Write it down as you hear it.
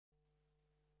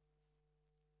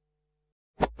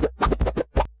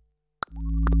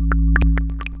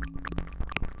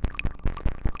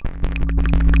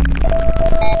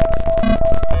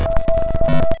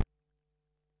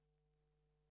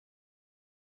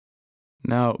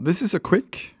Now, this is a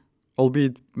quick,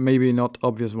 albeit maybe not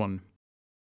obvious one.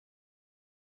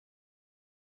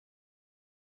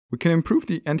 We can improve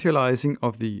the anti-aliasing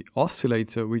of the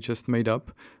oscillator we just made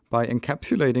up by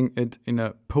encapsulating it in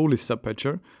a poly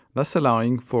subpatcher, thus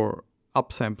allowing for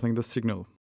upsampling the signal.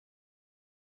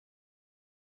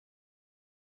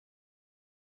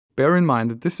 Bear in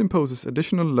mind that this imposes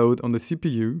additional load on the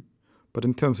CPU, but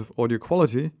in terms of audio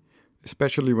quality,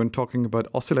 especially when talking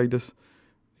about oscillators,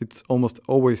 it's almost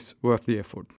always worth the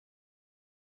effort.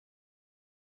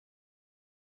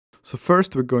 So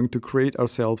first we're going to create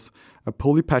ourselves a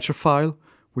poly patcher file,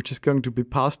 which is going to be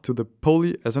passed to the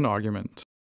poly as an argument.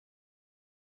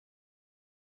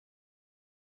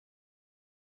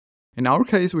 In our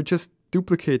case, we're just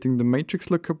duplicating the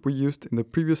matrix lookup we used in the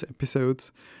previous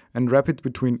episodes and wrap it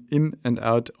between in and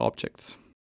out objects.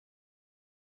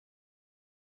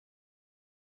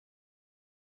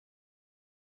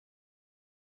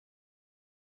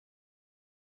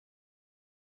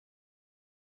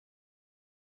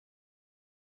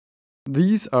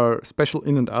 These are special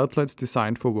in and outlets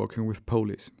designed for working with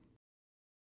polys.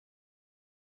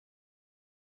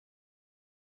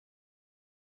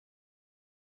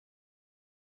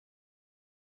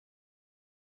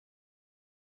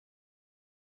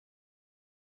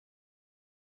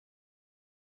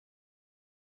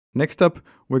 Next up,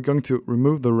 we're going to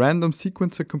remove the random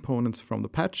sequencer components from the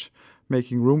patch,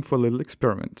 making room for a little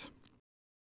experiment.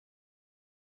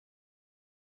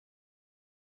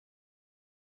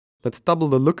 Let's double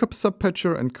the lookup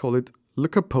subpatcher and call it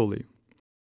lookup poly.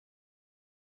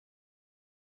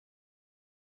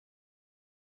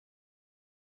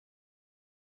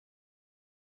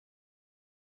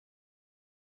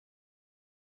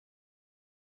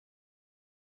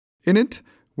 In it,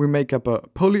 we make up a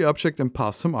poly object and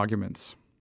pass some arguments.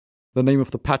 The name of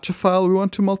the patcher file we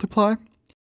want to multiply,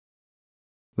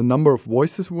 the number of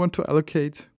voices we want to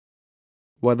allocate,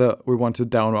 whether we want to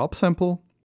down or upsample,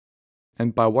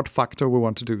 and by what factor we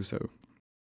want to do so.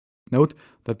 Note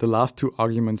that the last two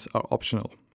arguments are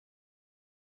optional.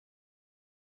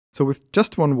 So with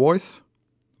just one voice,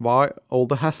 why all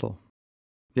the hassle?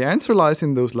 The answer lies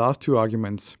in those last two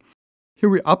arguments. Here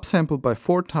we upsample by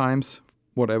 4 times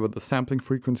whatever the sampling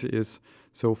frequency is,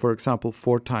 so for example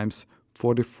 4 times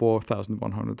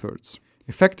 44,100 Hz.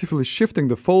 Effectively shifting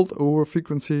the foldover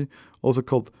frequency, also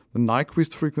called the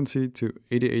Nyquist frequency, to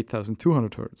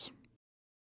 88,200 Hz.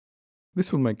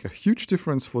 This will make a huge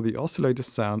difference for the oscillator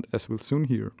sound, as we'll soon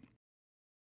hear.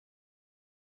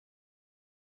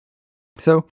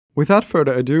 So, without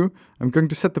further ado, I'm going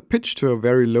to set the pitch to a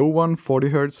very low one, 40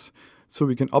 Hz, so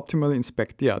we can optimally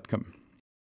inspect the outcome.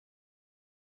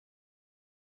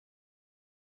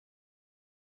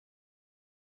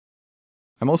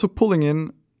 I'm also pulling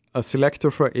in a selector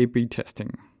for A/B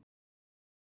testing.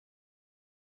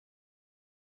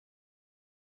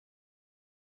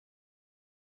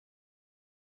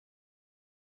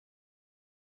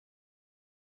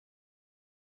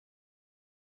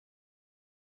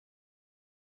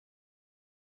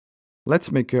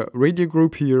 Let's make a radio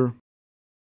group here.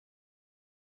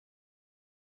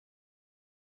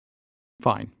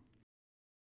 Fine.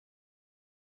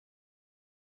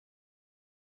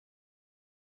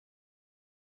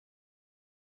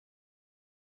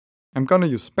 I'm gonna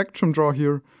use Spectrum Draw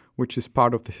here, which is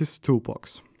part of the HIS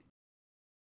toolbox.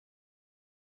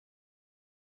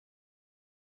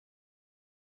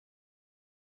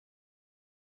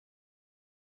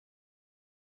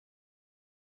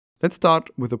 Let's start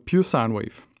with a pure sine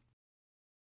wave.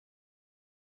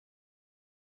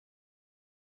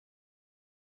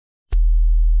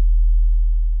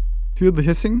 Hear the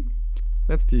hissing?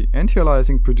 That's the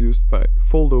anti-aliasing produced by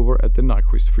foldover at the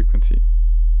Nyquist frequency.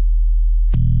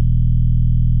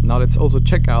 Now let's also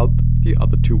check out the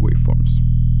other two waveforms.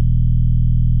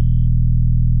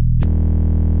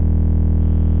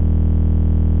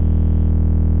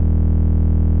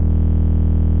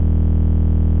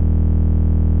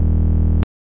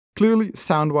 Clearly,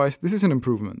 sound-wise, this is an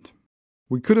improvement.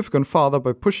 We could have gone farther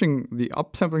by pushing the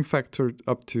upsampling factor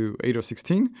up to 8 or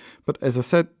 16, but as I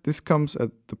said, this comes at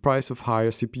the price of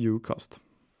higher CPU cost.